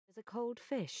as a cold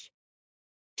fish.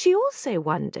 She also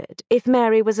wondered if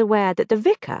Mary was aware that the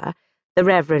vicar, the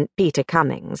Reverend Peter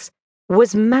Cummings,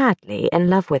 was madly in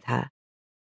love with her.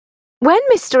 When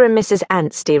Mr. and Mrs.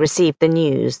 Anstey received the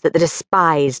news that the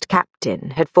despised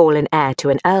captain had fallen heir to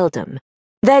an earldom,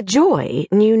 their joy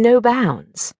knew no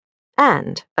bounds,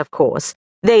 and, of course,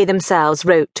 they themselves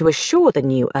wrote to assure the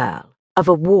new earl of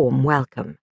a warm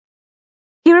welcome.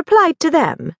 He replied to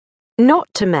them, not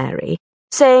to Mary,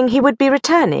 saying he would be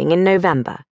returning in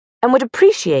November and would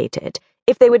appreciate it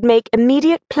if they would make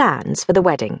immediate plans for the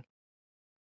wedding.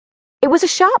 It was a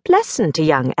sharp lesson to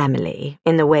young Emily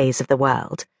in the ways of the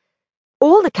world.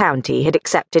 All the county had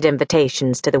accepted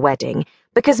invitations to the wedding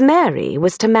because Mary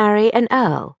was to marry an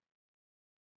earl.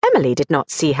 Emily did not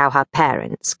see how her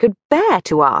parents could bear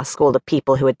to ask all the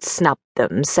people who had snubbed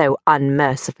them so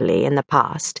unmercifully in the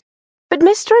past, but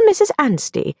Mr. and Mrs.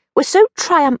 Anstey were so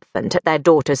triumphant at their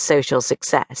daughter's social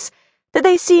success that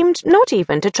they seemed not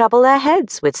even to trouble their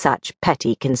heads with such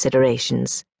petty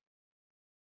considerations.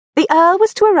 The earl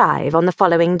was to arrive on the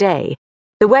following day.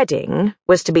 The wedding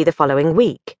was to be the following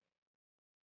week.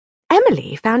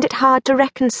 Emily found it hard to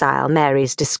reconcile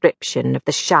Mary's description of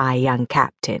the shy young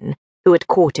captain who had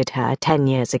courted her 10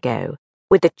 years ago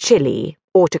with the chilly,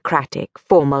 autocratic,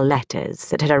 formal letters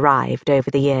that had arrived over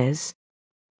the years.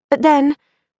 But then,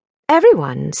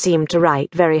 everyone seemed to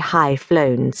write very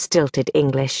high-flown, stilted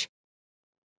English.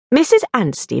 Mrs.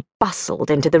 Anstey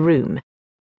bustled into the room.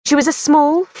 She was a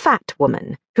small, fat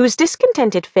woman whose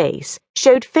discontented face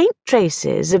showed faint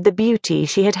traces of the beauty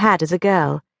she had had as a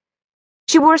girl.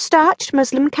 She wore a starched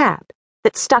muslin cap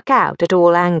that stuck out at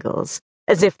all angles,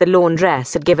 as if the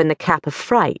laundress had given the cap a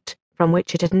fright from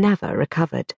which it had never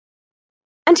recovered.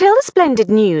 Until the splendid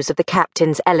news of the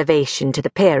captain's elevation to the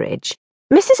peerage,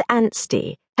 Mrs.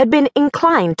 Anstey had been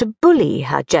inclined to bully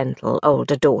her gentle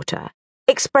older daughter,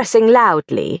 expressing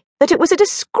loudly that it was a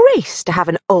disgrace to have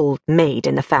an old maid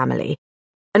in the family,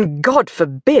 and God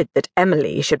forbid that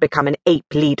Emily should become an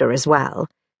ape leader as well.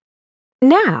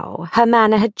 Now her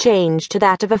manner had changed to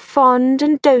that of a fond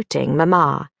and doting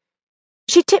mamma.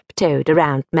 She tiptoed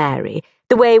around Mary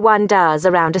the way one does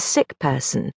around a sick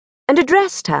person, and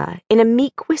addressed her in a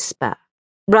meek whisper,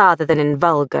 rather than in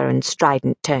vulgar and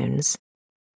strident tones.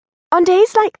 On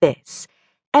days like this,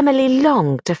 Emily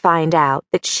longed to find out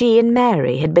that she and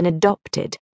Mary had been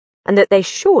adopted, and that they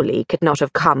surely could not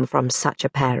have come from such a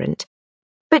parent.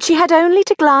 But she had only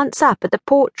to glance up at the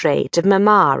portrait of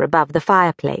Mamma above the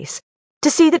fireplace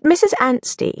to see that Mrs.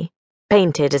 Anstey,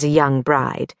 painted as a young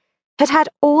bride, had had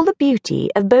all the beauty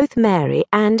of both Mary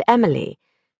and Emily,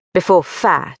 before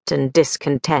fat and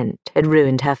discontent had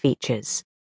ruined her features.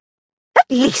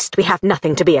 "At least we have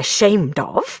nothing to be ashamed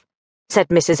of," said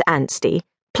Mrs. Anstey,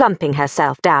 plumping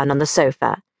herself down on the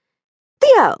sofa.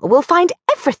 "The Earl will find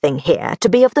everything here to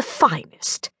be of the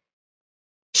finest."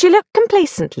 She looked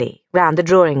complacently round the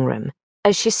drawing-room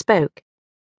as she spoke.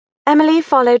 Emily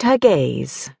followed her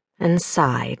gaze and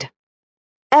sighed.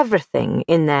 Everything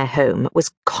in their home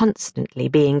was constantly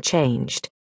being changed.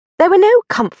 There were no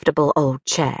comfortable old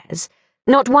chairs,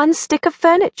 not one stick of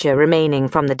furniture remaining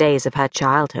from the days of her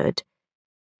childhood.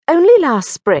 Only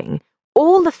last spring,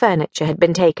 all the furniture had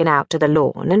been taken out to the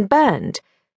lawn and burned,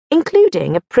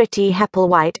 including a pretty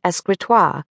Heppel-white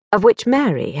escritoire of which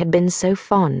Mary had been so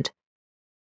fond.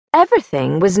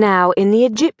 Everything was now in the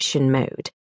Egyptian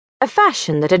mode, a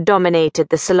fashion that had dominated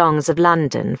the salons of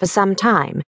London for some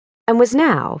time, and was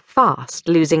now fast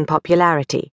losing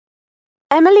popularity.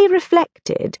 Emily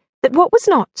reflected that what was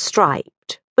not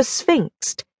striped was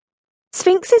sphinxed.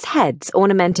 Sphinxes' heads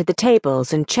ornamented the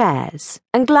tables and chairs,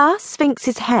 and glass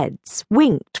sphinxes' heads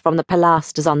winked from the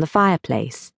pilasters on the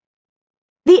fireplace.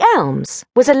 The Elms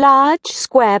was a large,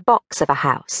 square box of a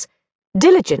house,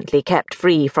 diligently kept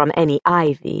free from any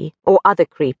ivy or other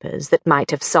creepers that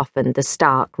might have softened the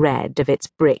stark red of its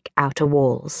brick outer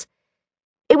walls.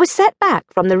 It was set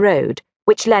back from the road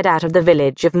which led out of the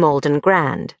village of Malden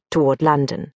Grand toward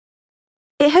London.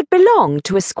 It had belonged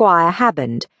to a Squire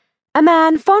Habbond, a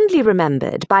man fondly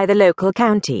remembered by the local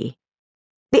county.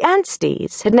 The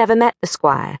Ansteys had never met the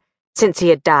squire, since he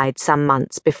had died some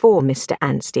months before Mr.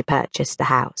 Anstey purchased the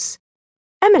house.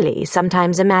 Emily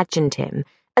sometimes imagined him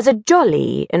as a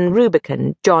jolly and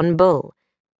rubicund John Bull,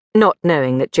 not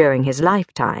knowing that during his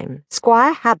lifetime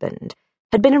Squire Habbond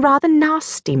had been a rather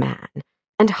nasty man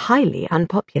and highly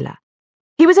unpopular.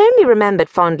 He was only remembered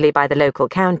fondly by the local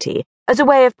county as a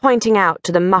way of pointing out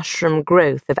to the mushroom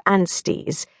growth of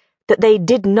Ansteys that they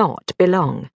did not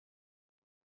belong.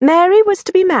 Mary was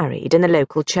to be married in the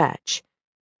local church.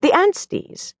 The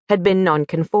Ansteys had been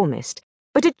nonconformist,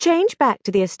 but had changed back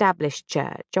to the established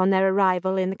church on their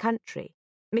arrival in the country.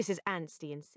 Mrs. Anstey insisted.